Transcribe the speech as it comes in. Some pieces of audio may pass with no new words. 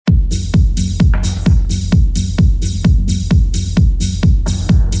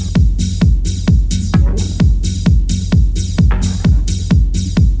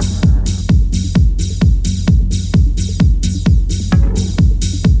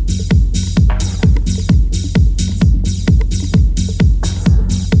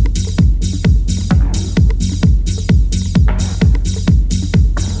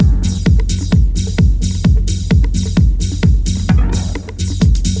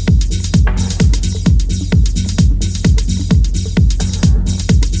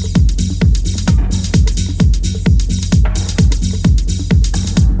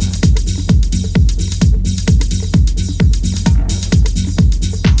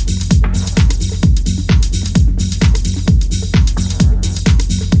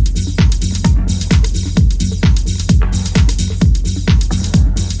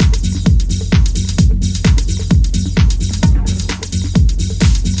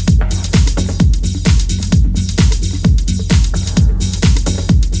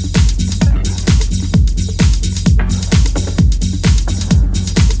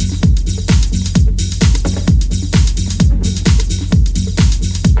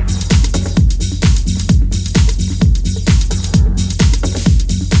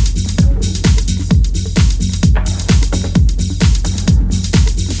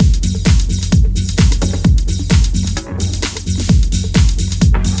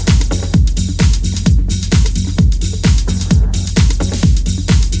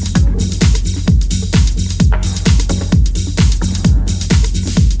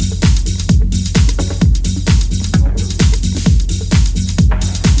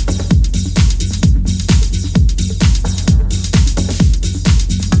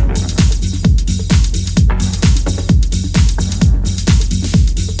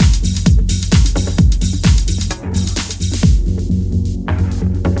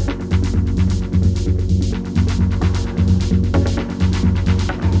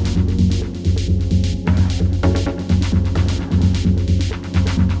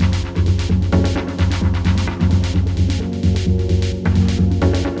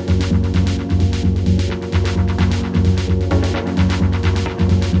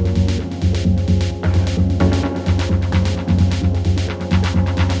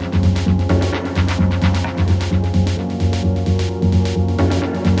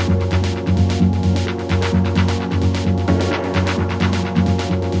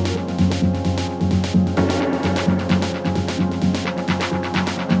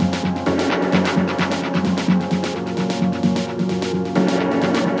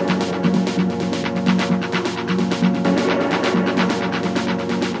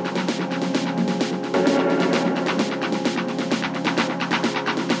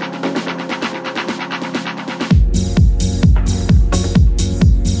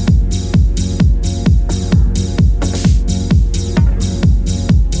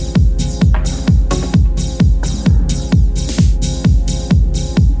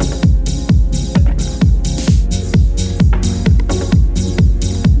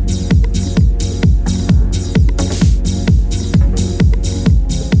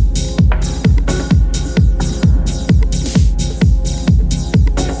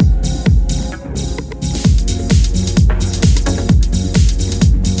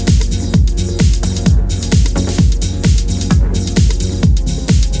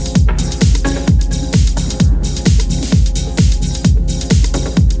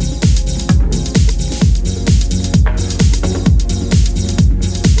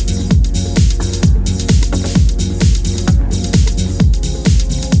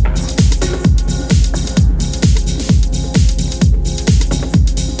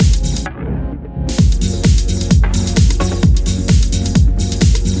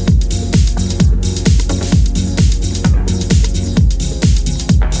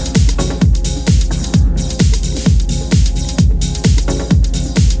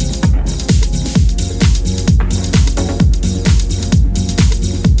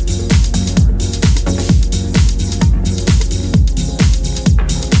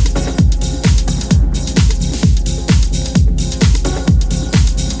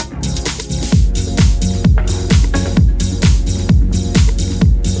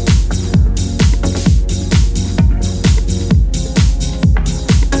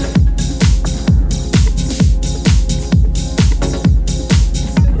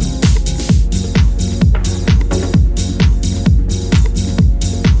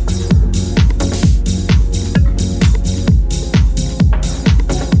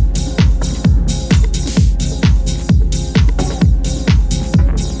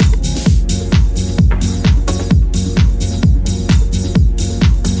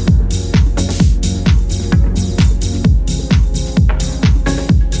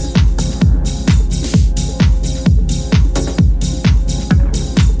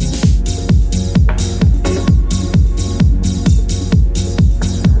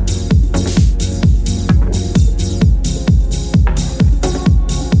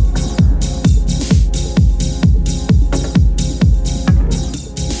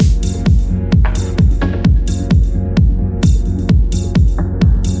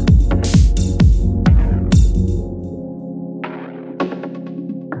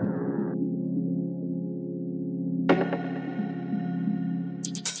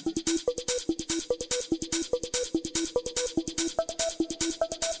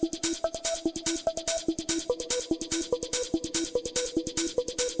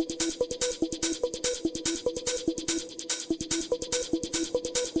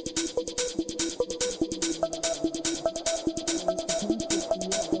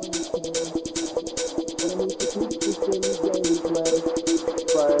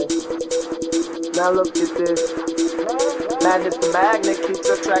Now look at this. Madness, the magnet keeps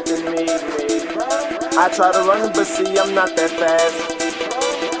attracting me. I try to run, but see, I'm not that fast.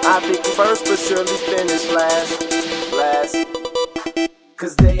 I pick first, but surely finish last.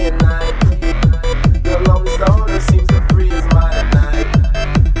 Cause day and night, the lonely stoner seems to free his mind at night.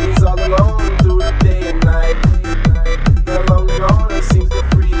 He's all alone through the day and night. The lonely loner seems to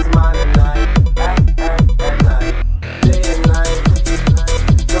free his mind at night. At night, day and night.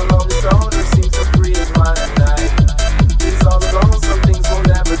 The lonely stoner seems to free his mind at night. He's all alone, some things will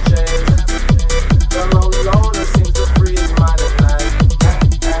never change. The lonely loner seems to free his mind at night.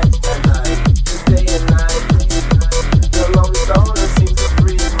 At night, it's day and night. The lonely stoner seems to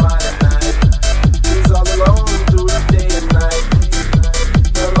free his mind at night. He's all alone through the day and night.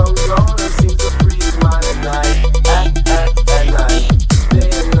 The lonely loner seems to free his mind at night. At night,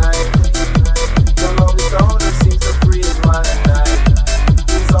 day and night. The lonely stoner seems to free his mind at night.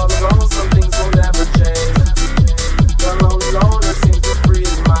 He's all alone, some things will never change. The lonely loner seems to free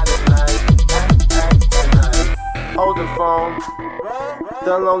his mind at night. At night. Hold the phone.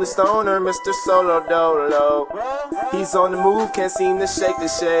 The lonely stoner, Mr. Solo Dolo. He's on the move, can't seem to shake the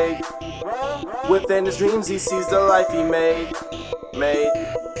shade. Within his dreams, he sees the life he made.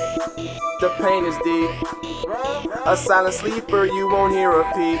 The pain is deep. A silent sleeper, you won't hear a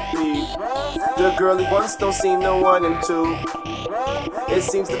peep. The girl he wants don't seem to want him to. It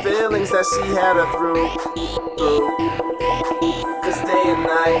seems the feelings that she had her through. Cause day and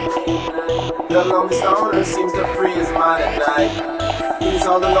night, the lonely stoner seems to free his mind at night. He's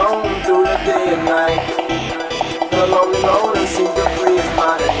all alone through the day and night. The lonely loner seems to free his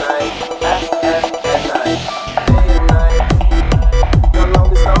mind at night. At night, day and night. The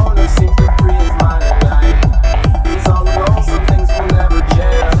lonely stoner seems to free his mind at night. He's all alone, some things will never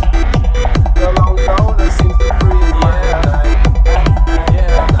change. The lonely loner seems to free his mind at night.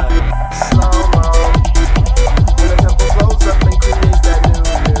 At night, slow mo. When the tempo slows up and creates that new.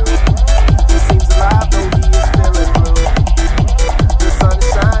 He seems alive though he is feeling blue. The sun is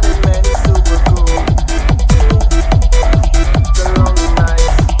shining, man, he's super cool. The lonely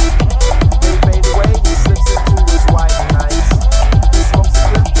nights, they fade away, he slips into his white nights. He smokes a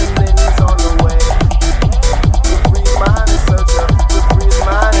spliff and then he's on the way. To free his mind and search her, to free his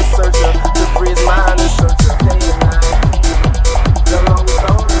mind and search her, to free his mind and search her. Day and night, the lonely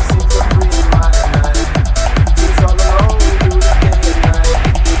loner seems to free his mind at night. He's all alone through the day and night.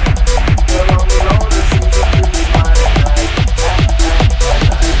 The lonely loner seems to free his mind at night.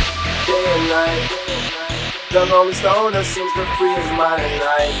 Day and night. The lonely stoner seems to free his mind at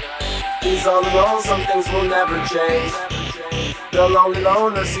night. He's all alone, some things will never change. The lonely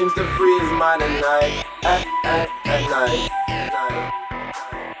loner seems to free his mind at night. At night.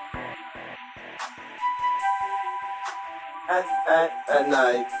 At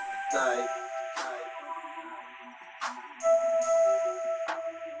night.